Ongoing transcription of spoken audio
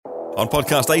On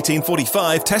podcast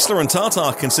 1845, Tesla and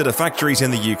Tata consider factories in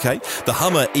the UK, the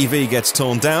Hummer EV gets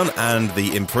torn down, and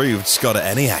the improved Skoda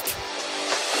Enyaq.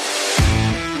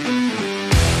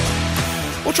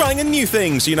 We're trying a new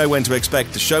thing, so you know when to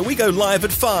expect the show. We go live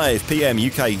at 5 p.m.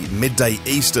 UK, midday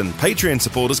Eastern. Patreon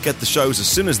supporters get the shows as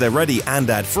soon as they're ready and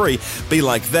ad-free. Be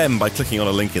like them by clicking on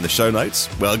a link in the show notes.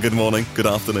 Well, good morning, good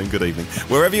afternoon, good evening.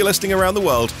 Wherever you're listening around the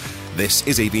world, this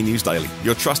is EV News Daily,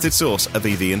 your trusted source of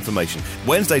EV information.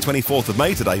 Wednesday, 24th of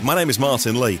May today. My name is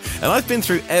Martin Lee, and I've been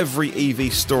through every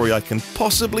EV story I can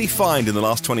possibly find in the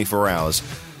last 24 hours.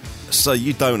 So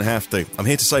you don't have to. I'm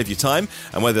here to save you time,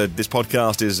 and whether this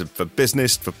podcast is for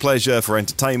business, for pleasure, for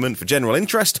entertainment, for general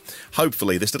interest,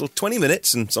 hopefully this little 20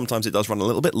 minutes, and sometimes it does run a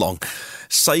little bit long,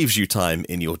 saves you time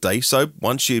in your day. So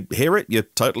once you hear it, you're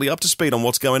totally up to speed on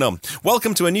what's going on.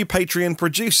 Welcome to a new Patreon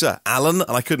producer, Alan,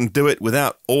 and I couldn't do it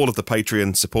without all of the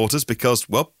Patreon supporters because,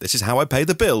 well, this is how I pay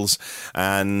the bills.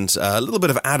 And a little bit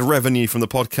of ad revenue from the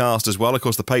podcast as well. Of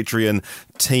course, the Patreon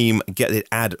team get it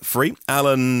ad-free.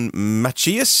 Alan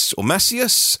Macias, or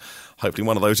Macias, hopefully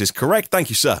one of those is correct. Thank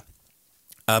you, sir.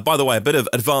 By the way, a bit of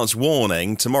advance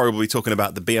warning. Tomorrow we'll be talking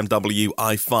about the BMW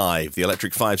i5, the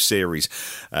electric 5 Series,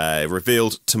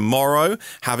 revealed tomorrow,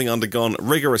 having undergone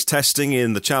rigorous testing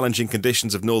in the challenging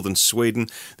conditions of northern Sweden.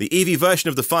 The EV version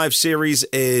of the 5 Series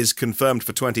is confirmed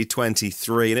for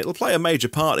 2023, and it'll play a major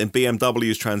part in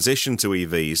BMW's transition to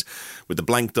EVs, with the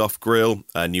blanked-off grille,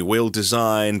 a new wheel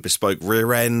design, bespoke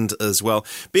rear end as well.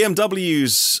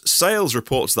 BMW's sales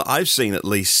reports that I've seen, at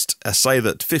least, say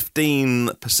that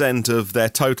 15% of their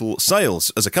total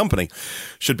sales as a company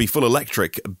should be full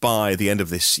electric by the end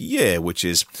of this year, which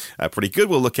is pretty good.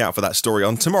 We'll look out for that story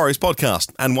on tomorrow's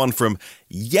podcast, and one from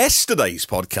yesterday's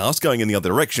podcast going in the other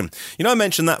direction. You know, I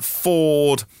mentioned that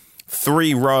Ford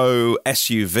 3-row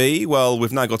SUV. Well,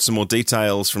 we've now got some more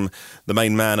details from the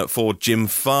main man at Ford, Jim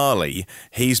Farley.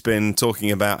 He's been talking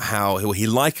about how he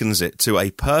likens it to a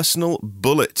personal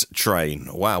bullet train.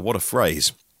 Wow, what a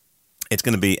phrase. It's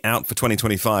going to be out for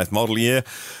 2025 model year,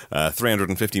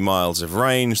 350 miles of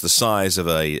range, the size of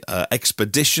a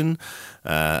expedition,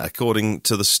 according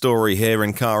to the story here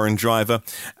in Car and Driver.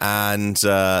 And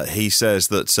he says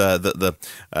that the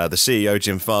CEO,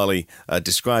 Jim Farley,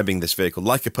 describing this vehicle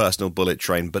like a personal bullet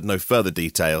train, but no further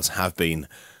details have been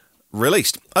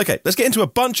released. Okay, let's get into a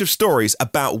bunch of stories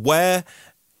about where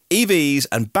EVs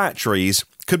and batteries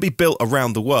could be built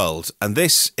around the world. And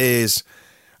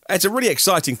it's a really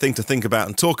exciting thing to think about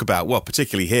and talk about, well,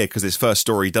 particularly here, because this first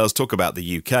story does talk about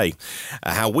the UK,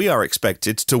 how we are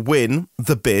expected to win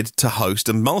the bid to host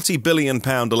a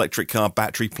multi-billion-pound electric car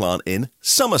battery plant in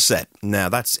Somerset. Now,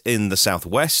 that's in the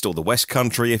southwest, or the West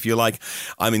Country, if you like.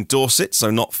 I'm in Dorset, so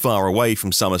not far away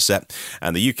from Somerset,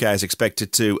 and the UK is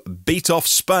expected to beat off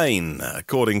Spain,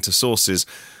 according to sources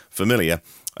familiar.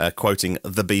 Quoting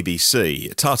the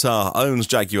BBC. Tata owns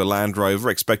Jaguar Land Rover,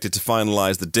 expected to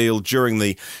finalise the deal during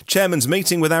the chairman's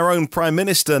meeting with our own Prime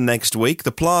Minister next week.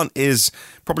 The plant is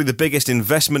probably the biggest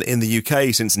investment in the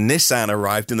UK since Nissan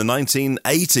arrived in the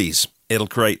 1980s. It'll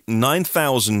create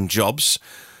 9,000 jobs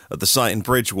at the site in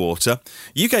Bridgewater.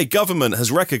 UK government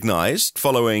has recognised,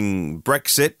 following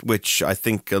Brexit, which I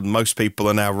think most people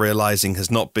are now realising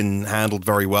has not been handled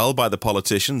very well by the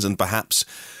politicians, and perhaps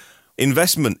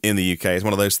investment in the UK is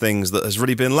one of those things that has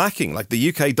really been lacking. Like, the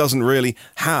UK doesn't really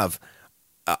have...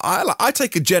 I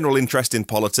take a general interest in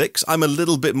politics. I'm a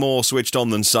little bit more switched on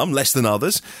than some, less than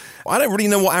others. I don't really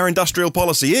know what our industrial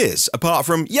policy is, apart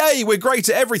from, yay, we're great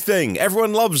at everything.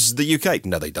 Everyone loves the UK.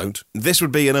 No, they don't. This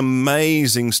would be an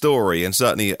amazing story, and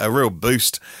certainly a real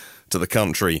boost to the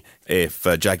country if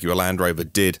Jaguar Land Rover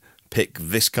did pick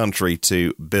this country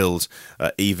to build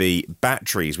EV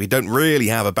batteries. We don't really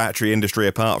have a battery industry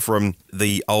apart from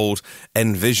the old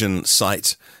Envision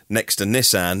site next to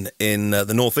Nissan in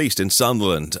the northeast in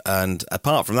Sunderland. And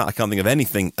apart from that, I can't think of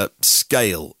anything at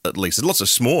scale, at least. There's lots of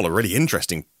smaller, really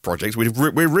interesting projects.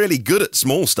 We're really good at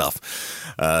small stuff.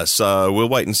 So we'll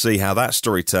wait and see how that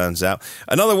story turns out.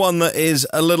 Another one that is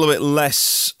a little bit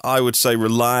less, I would say,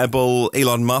 reliable.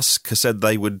 Elon Musk has said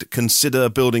they would consider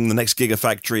building the next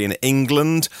gigafactory in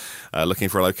England, looking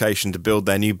for a location to build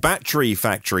their new battery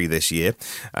factory this year.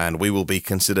 And we will be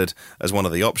considered as one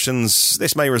of the options.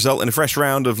 This may result in a fresh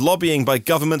round of lobbying by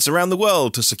governments around the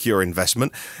world to secure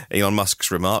investment. Elon Musk's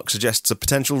remark suggests a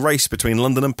potential race between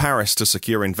London and Paris to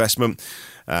secure investment.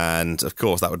 And, of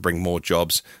course, that would bring more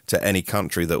jobs to any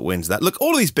country that wins that. Look,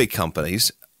 all of these big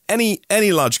companies, any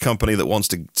large company that wants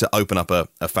to open up a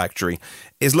factory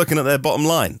is looking at their bottom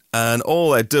line. And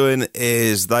all they're doing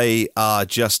is they are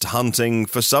just hunting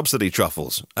for subsidy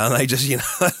truffles. And they just,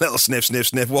 a little sniff, sniff,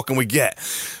 sniff, what can we get?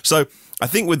 So I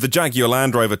think with the Jaguar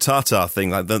Land Rover Tata thing,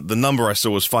 like the number I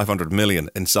saw was 500 million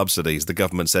in subsidies. The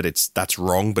government said that's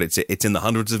wrong, but it's in the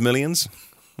hundreds of millions.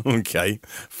 Okay,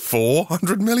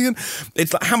 400 million?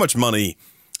 It's like, how much money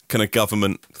can a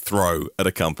government throw at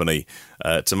a company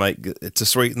to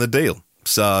sweeten the deal?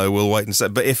 So we'll wait and see.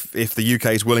 But if the UK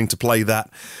is willing to play that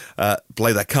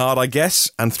card, I guess,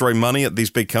 and throw money at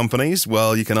these big companies,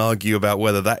 well, you can argue about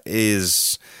whether that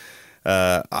is,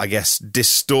 I guess,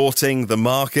 distorting the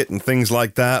market and things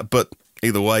like that. But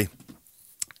either way,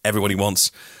 everybody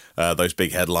wants those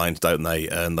big headlines, don't they?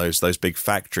 And those big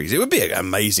factories. It would be an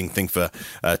amazing thing for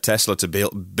Tesla to be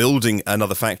building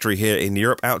another factory here in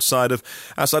Europe outside of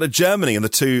Germany and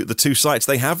the two sites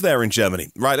they have there in Germany.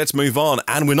 Right, let's move on.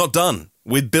 And we're not done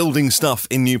with building stuff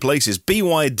in new places.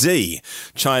 BYD,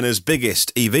 China's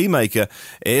biggest EV maker,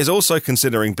 is also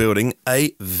considering building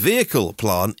a vehicle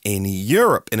plant in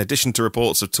Europe, in addition to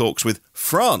reports of talks with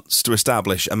France to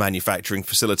establish a manufacturing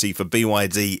facility for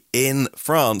BYD in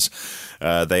France.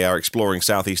 They are exploring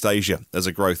Southeast Asia as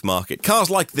a growth market.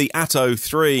 Cars like the Atto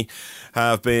 3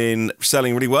 have been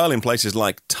selling really well in places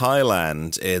like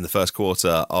Thailand in the first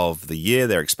quarter of the year.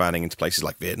 They're expanding into places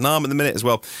like Vietnam in the minute as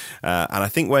well. And I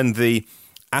think when the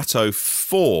Atto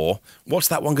 4, what's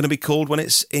that one going to be called when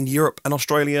it's in Europe and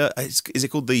Australia? Is it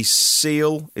called the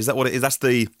Seal? Is that what it is? That's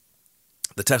the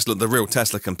Tesla, the real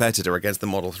Tesla competitor against the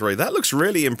Model 3. That looks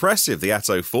really impressive, the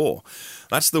Atto 4.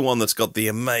 That's the one that's got the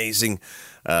amazing,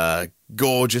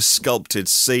 gorgeous sculpted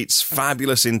seats,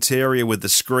 fabulous interior with the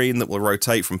screen that will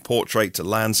rotate from portrait to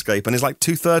landscape, and is like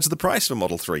 2/3 of the price of a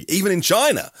Model 3, even in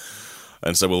China.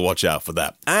 And so we'll watch out for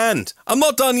that. And I'm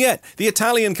not done yet. The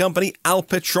Italian company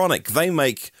Alpitronic, they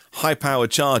make high-powered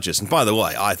chargers. And by the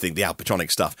way, I think the Alpitronic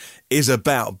stuff is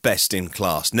about best in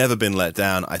class. Never been let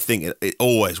down. I think it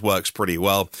always works pretty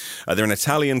well. They're an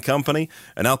Italian company,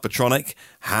 and Alpitronic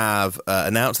have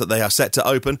announced that they are set to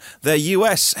open their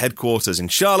US headquarters in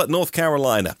Charlotte, North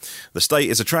Carolina. The state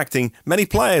is attracting many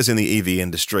players in the EV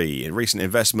industry. In recent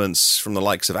investments from the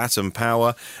likes of Atom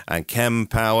Power and Chem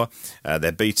Power,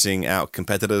 they're beating out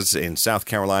competitors in South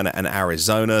Carolina and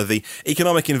Arizona. The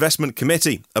Economic Investment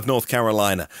Committee of North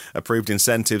Carolina approved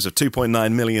incentives of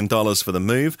 $2.9 million for the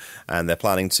move, and they're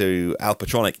planning to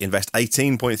Alpitronic invest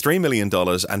 $18.3 million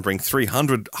and bring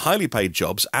 300 highly paid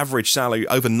jobs, average salary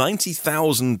over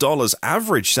 $90,000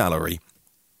 average salary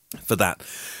for that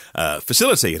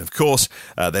facility. And of course,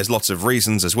 there's lots of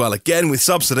reasons as well, again with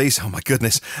subsidies, oh my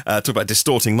goodness, talk about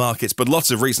distorting markets, but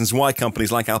lots of reasons why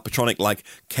companies like Alpitronic, like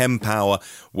Chem Power,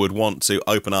 would want to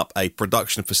open up a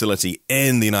production facility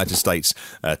in the United States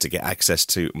to get access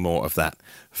to more of that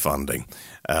funding.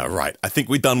 Right, I think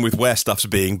we're done with where stuff's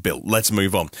being built. Let's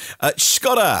move on.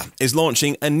 Skoda is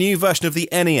launching a new version of the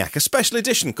Enyaq, a special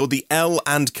edition called the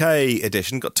L&K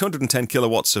edition. Got 210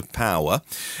 kilowatts of power,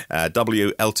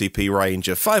 WLTP range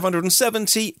of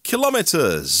 570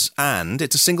 kilometres, and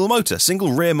it's a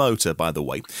single rear motor, by the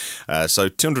way. So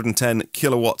 210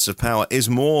 kilowatts of power is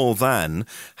more than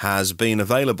has been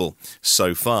available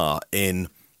so far in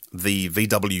the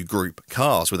VW Group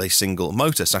cars with a single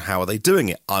motor. So how are they doing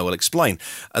it? I will explain.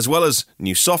 As well as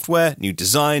new software, new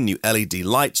design, new LED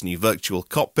lights, new virtual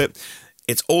cockpit,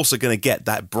 it's also going to get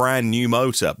that brand new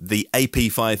motor, the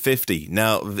AP550.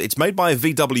 Now, it's made by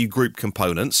VW Group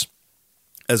Components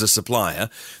as a supplier.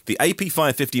 The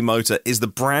AP550 motor is the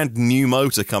brand new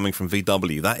motor coming from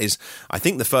VW. That is, I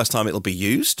think, the first time it'll be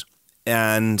used.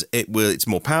 And it's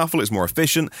more powerful, it's more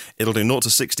efficient. It'll do 0 to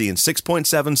 60 in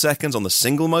 6.7 seconds on the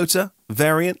single motor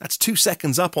variant. That's 2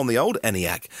 seconds up on the old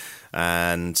Enyaq.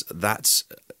 And that's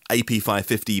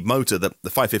AP550 motor. The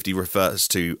 550 refers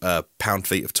to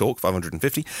pound-feet of torque,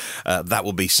 550. That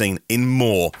will be seen in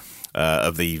more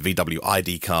of the VW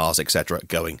ID cars, etc.,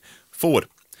 going forward.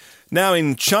 Now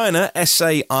in China,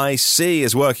 SAIC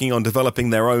is working on developing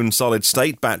their own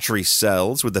solid-state battery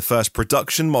cells with the first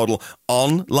production model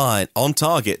on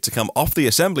target to come off the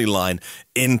assembly line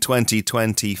in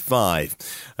 2025.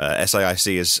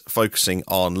 SAIC is focusing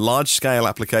on large-scale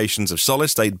applications of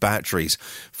solid-state batteries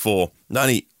for not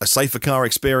only a safer car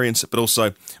experience, but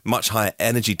also much higher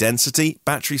energy density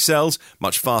battery cells,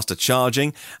 much faster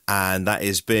charging, and that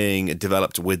is being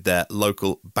developed with their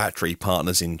local battery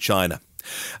partners in China.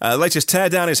 Latest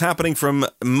teardown is happening from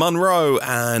Munro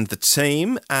and the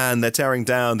team, and they're tearing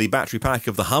down the battery pack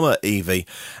of the Hummer EV,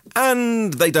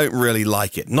 and they don't really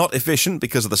like it. Not efficient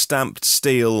because of the stamped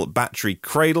steel battery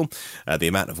cradle, the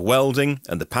amount of welding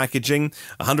and the packaging,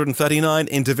 139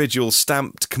 individual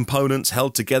stamped components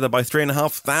held together by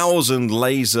 3,500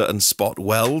 laser and spot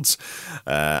welds,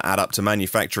 add up to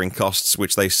manufacturing costs,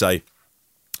 which they say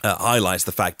highlights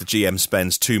the fact that GM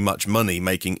spends too much money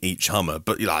making each Hummer.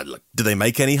 But look, do they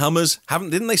make any Hummers?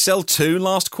 Didn't they sell 2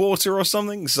 last quarter or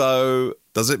something? So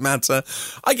does it matter?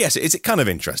 I guess it's kind of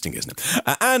interesting, isn't it?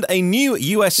 And a new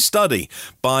US study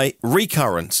by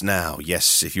Recurrent. Now,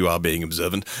 yes, if you are being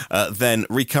observant, then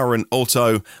Recurrent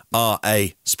Auto are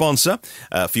a sponsor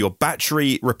for your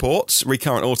battery reports.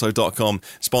 RecurrentAuto.com,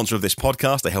 sponsor of this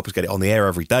podcast. They help us get it on the air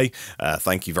every day.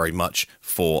 Thank you very much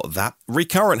for that.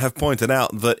 Recurrent have pointed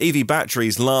out that EV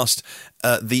batteries last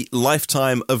the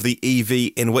lifetime of the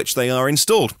EV in which they are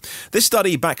installed. This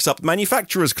study backs up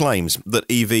manufacturers' claims that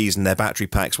EVs and their battery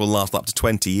packs will last up to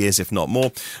 20 years, if not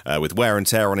more, with wear and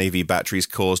tear on EV batteries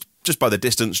caused just by the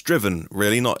distance driven,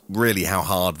 really, not really how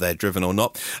hard they're driven or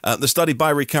not. The study by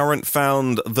Recurrent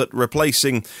found that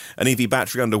replacing an EV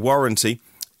battery under warranty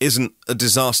isn't a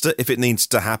disaster if it needs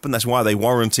to happen. That's why they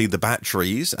warranty the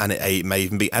batteries, and it may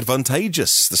even be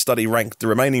advantageous. The study ranked the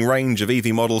remaining range of EV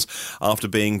models after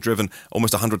being driven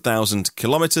almost 100,000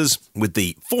 kilometres, with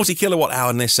the 40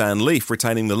 kilowatt-hour Nissan Leaf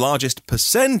retaining the largest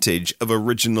percentage of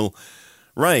original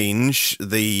range,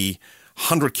 the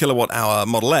 100 kilowatt-hour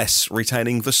Model S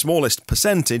retaining the smallest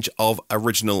percentage of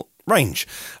original range.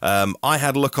 I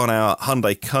had a look on our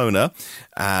Hyundai Kona,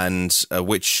 and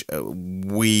which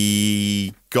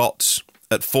we got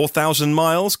at 4,000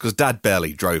 miles because Dad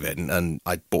barely drove it, and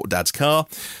I bought Dad's car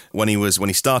when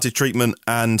he started treatment,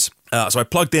 and so I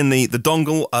plugged in the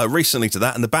dongle recently to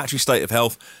that, and the battery state of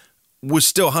health was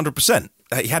still 100%.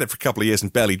 He had it for a couple of years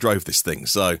and barely drove this thing.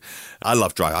 So I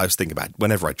love driving. I was thinking about,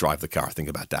 whenever I drive the car, I think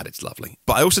about Dad. It's lovely.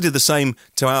 But I also did the same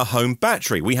to our home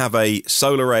battery. We have a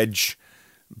Solar Edge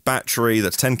battery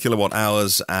that's 10 kilowatt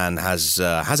hours and has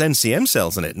NCM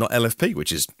cells in it, not LFP,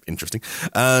 which is interesting.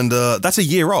 And that's a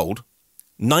year old,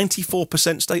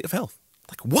 94% state of health.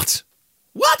 Like, what?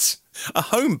 What? A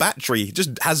home battery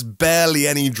just has barely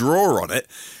any draw on it.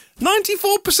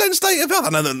 94% state of health. I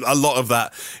know that a lot of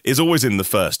that is always in the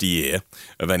first year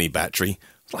of any battery.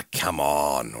 It's like, come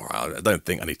on. I don't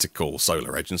think I need to call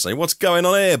Solar Edge and say, what's going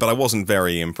on here? But I wasn't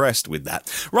very impressed with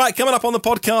that. Right, coming up on the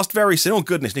podcast very soon. Oh,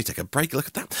 goodness, need to take a break. Look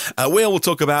at that. We'll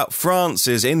talk about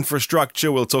France's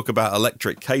infrastructure. We'll talk about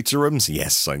electric caterhams.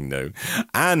 Yes, I know.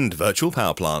 And virtual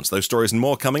power plants. Those stories and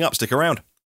more coming up. Stick around.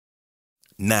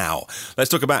 Now, let's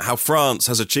talk about how France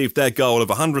has achieved their goal of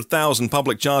 100,000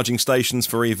 public charging stations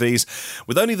for EVs,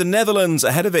 with only the Netherlands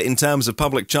ahead of it in terms of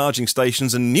public charging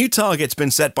stations, and new targets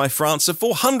been set by France of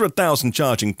 400,000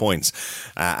 charging points,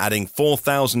 adding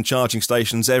 4,000 charging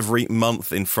stations every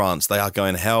month in France. They are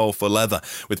going hell for leather,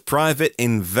 with private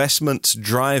investment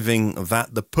driving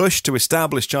that. The push to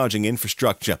establish charging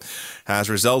infrastructure has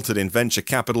resulted in venture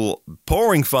capital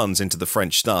pouring funds into the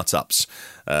French startups,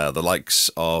 the likes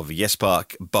of YesPark,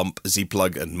 Bump,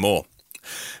 Zplug and more.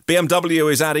 BMW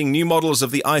is adding new models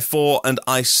of the i4 and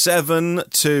i7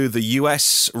 to the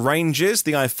US ranges.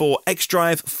 The i4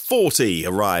 xDrive 40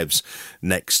 arrives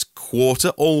next quarter.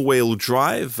 All-wheel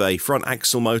drive, a front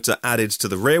axle motor added to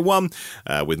the rear one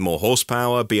with more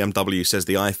horsepower. BMW says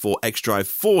the i4 xDrive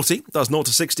 40 does 0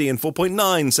 to 60 in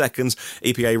 4.9 seconds.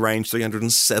 EPA range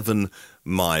 307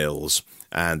 miles.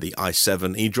 And the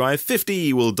i7 eDrive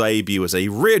 50 will debut as a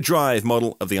rear-drive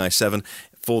model of the i7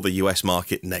 for the US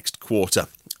market next quarter.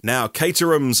 Now,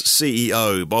 Caterham's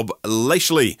CEO, Bob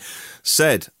Lashley,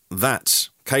 said that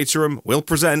Caterham will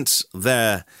present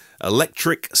their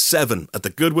Electric 7 at the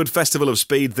Goodwood Festival of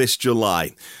Speed this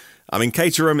July. I mean,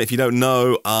 Caterham, if you don't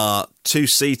know, are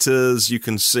two-seaters. You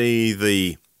can see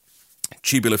the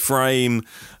tubular frame,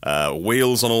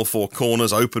 wheels on all four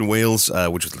corners, open wheels,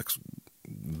 which looks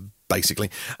basically.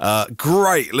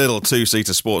 Great little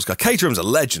two-seater sports car. Caterhams are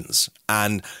legends,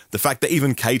 and the fact that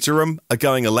even Caterham are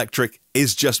going electric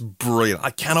is just brilliant. I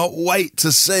cannot wait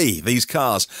to see these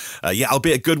cars. I'll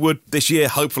be at Goodwood this year,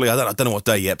 hopefully. I don't know what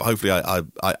day yet, but hopefully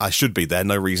I should be there.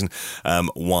 No reason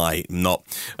why not.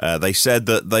 They said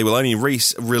that they will only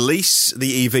release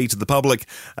the EV to the public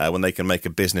when they can make a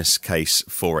business case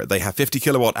for it. They have 50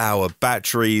 kilowatt-hour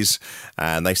batteries,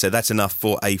 and they said that's enough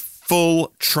for a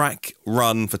full track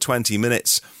run for 20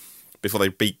 minutes before they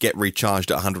get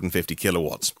recharged at 150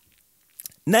 kilowatts.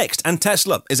 Next, and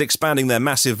Tesla is expanding their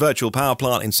massive virtual power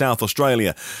plant in South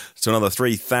Australia to another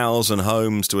 3,000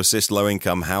 homes to assist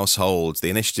low-income households. The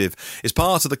initiative is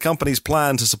part of the company's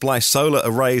plan to supply solar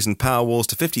arrays and power walls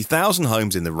to 50,000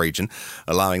 homes in the region,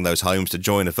 allowing those homes to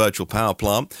join a virtual power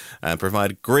plant and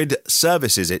provide grid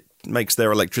services. It makes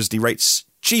their electricity rates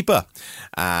cheaper,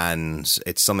 and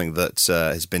it's something that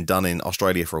has been done in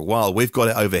Australia for a while. We've got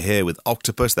it over here with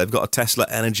Octopus. They've got a Tesla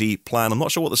energy plan. I'm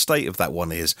not sure what the state of that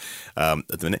one is at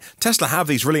the minute. Tesla have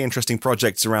these really interesting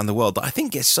projects around the world that I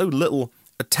think get so little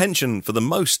attention for the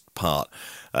most part.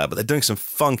 but they're doing some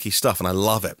funky stuff, and I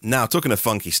love it. Now, talking of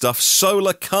funky stuff,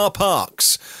 solar car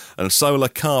parks and solar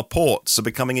car ports are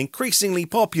becoming increasingly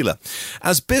popular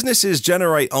as businesses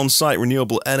generate on-site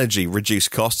renewable energy, reduce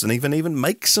costs, and even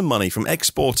make some money from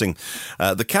exporting.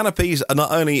 The canopies are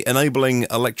not only enabling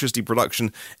electricity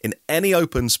production in any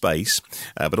open space,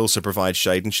 but also provide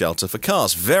shade and shelter for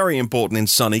cars. Very important in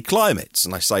sunny climates,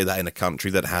 and I say that in a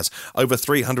country that has over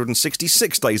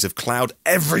 366 days of cloud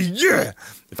every year.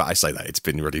 In fact, I say that it's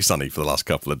been really sunny for the last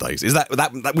couple of days. Was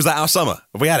that our summer?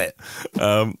 Have we had it?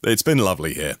 It's been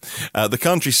lovely here. The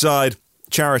Countryside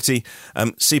Charity,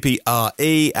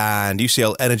 CPRE and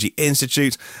UCL Energy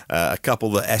Institute, a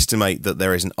couple that estimate that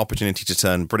there is an opportunity to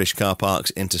turn British car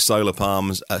parks into solar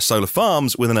farms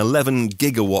with an 11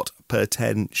 gigawatt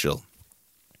potential.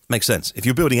 Makes sense. If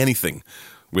you're building anything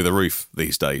with a roof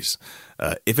these days,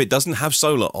 if it doesn't have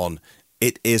solar on,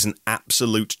 it is an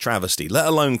absolute travesty, let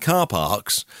alone car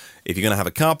parks. If you're going to have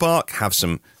a car park, have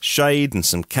some shade and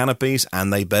some canopies,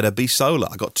 and they better be solar.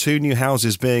 I got 2 new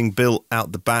houses being built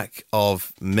out the back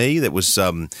of me. That was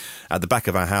at the back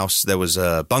of our house, there was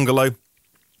a bungalow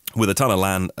with a ton of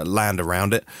land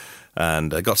around it,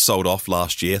 and it got sold off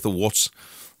last year. Thought,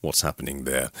 what's happening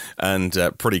there? And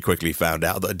pretty quickly found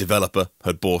out that a developer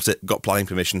had bought it, got planning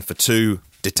permission for 2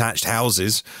 detached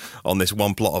houses on this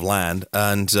one plot of land,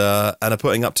 and are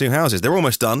putting up 2 houses. They're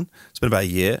almost done. It's been about a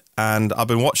year, and I've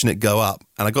been watching it go up,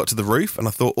 and I got to the roof, and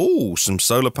I thought, some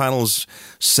solar panels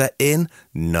set in?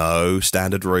 No,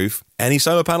 standard roof. Any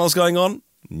solar panels going on?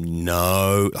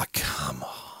 No. Like, come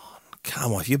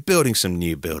on. If you're building some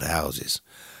new build houses,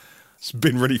 it's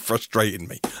been really frustrating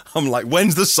me. I'm like,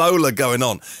 when's the solar going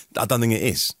on? I don't think it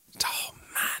is. Oh,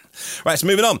 man. Right, so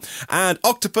moving on. And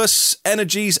Octopus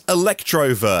Energy's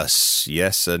Electroverse.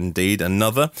 Yes, indeed,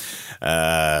 another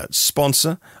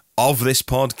sponsor of this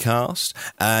podcast.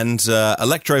 And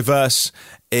Electroverse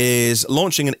is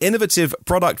launching an innovative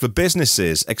product for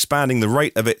businesses, expanding the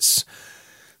rate of its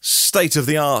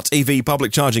state-of-the-art EV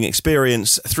public charging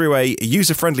experience through a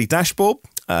user-friendly dashboard.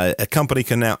 A company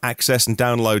can now access and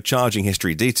download charging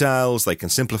history details. They can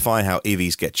simplify how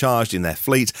EVs get charged in their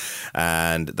fleet,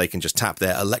 and they can just tap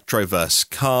their Electroverse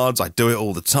cards. I do it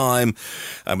all the time.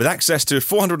 With access to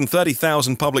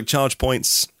 430,000 public charge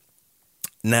points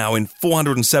now in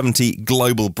 470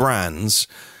 global brands,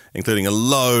 including a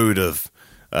load of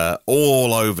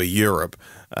all over Europe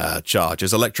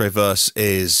chargers, Electroverse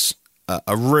is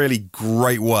a really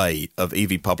great way of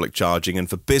EV public charging, and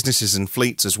for businesses and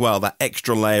fleets as well, that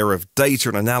extra layer of data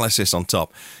and analysis on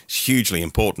top is hugely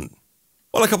important.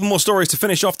 Well, a couple more stories to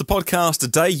finish off the podcast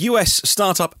today. US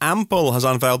startup Ampol has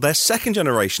unveiled their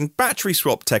second-generation battery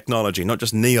swap technology. Not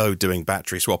just NIO doing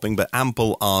battery swapping, but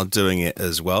Ampol are doing it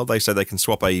as well. They say they can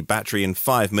swap a battery in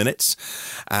 5 minutes,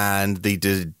 and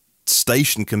the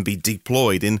station can be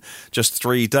deployed in just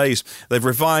 3 days. They've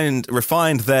refined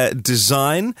their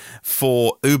design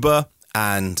for Uber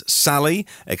and Sally.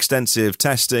 Extensive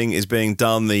testing is being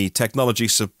done. The technology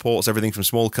supports everything from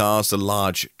small cars to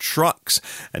large trucks,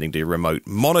 and you can do remote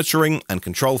monitoring and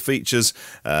control features,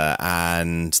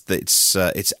 and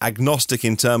it's agnostic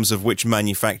in terms of which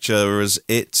manufacturers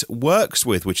it works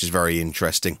with, which is very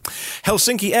interesting.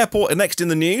 Helsinki Airport are next in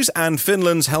the news, and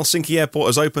Finland's Helsinki Airport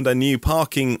has opened a new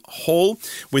parking hall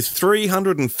with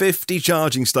 350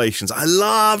 charging stations. I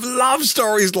love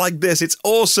stories like this. It's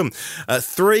awesome.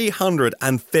 350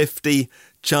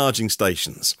 charging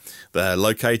stations. They're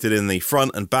located in the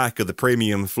front and back of the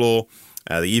premium floor.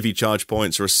 The EV charge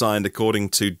points are assigned according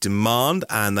to demand,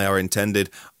 and they are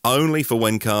intended only for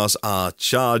when cars are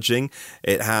charging.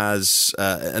 It has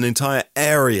an entire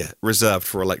area reserved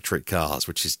for electric cars,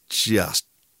 which is just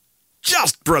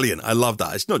brilliant. I love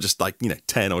that. It's not just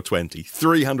 10 or 20,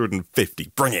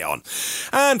 350. Bring it on.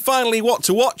 And finally, what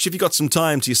to watch if you've got some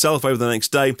time to yourself over the next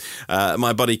day.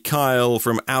 My buddy Kyle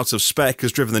from Out of Spec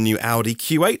has driven the new Audi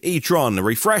Q8 e-tron, a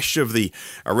refresh of the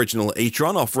original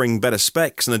e-tron, offering better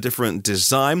specs and a different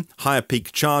design, higher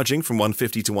peak charging from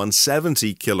 150 to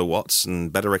 170 kilowatts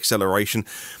and better acceleration,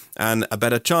 and a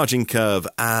better charging curve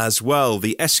as well.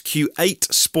 The SQ8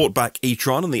 Sportback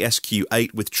e-tron and the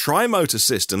SQ8 with tri-motor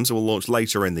systems will launch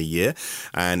later in the year.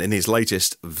 And in his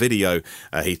latest video,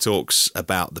 he talks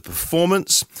about the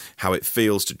performance, how it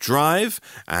feels to drive,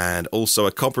 and also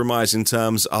a compromise in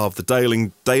terms of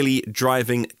the daily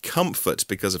driving comfort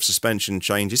because of suspension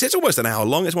changes. It's almost an hour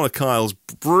long. It's one of Kyle's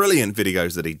brilliant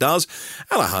videos that he does,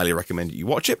 and I highly recommend you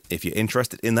watch it if you're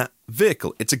interested in that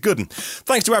vehicle. It's a good one.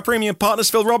 Thanks to our premium partners,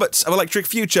 Phil Roberts of Electric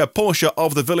Future, Porsche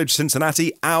of the Village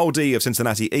Cincinnati, Audi of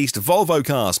Cincinnati East, Volvo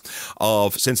Cars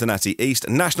of Cincinnati East,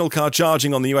 National Car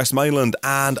Charging on the US mainland,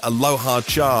 and Aloha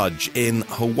Charge in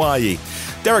Hawaii.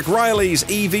 Derek Riley's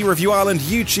EV Review Island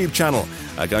YouTube channel.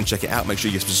 Go and check it out. Make sure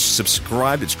you're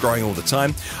subscribed. It's growing all the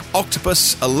time.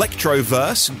 Octopus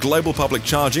Electroverse, global public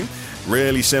charging.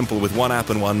 Really simple with one app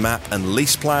and one map. And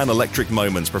LeasePlan Electric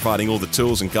Moments, providing all the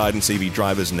tools and guidance EV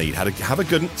drivers need. Have a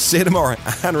good one. See you tomorrow.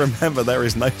 And remember, there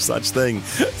is no such thing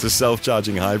as a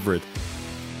self-charging hybrid.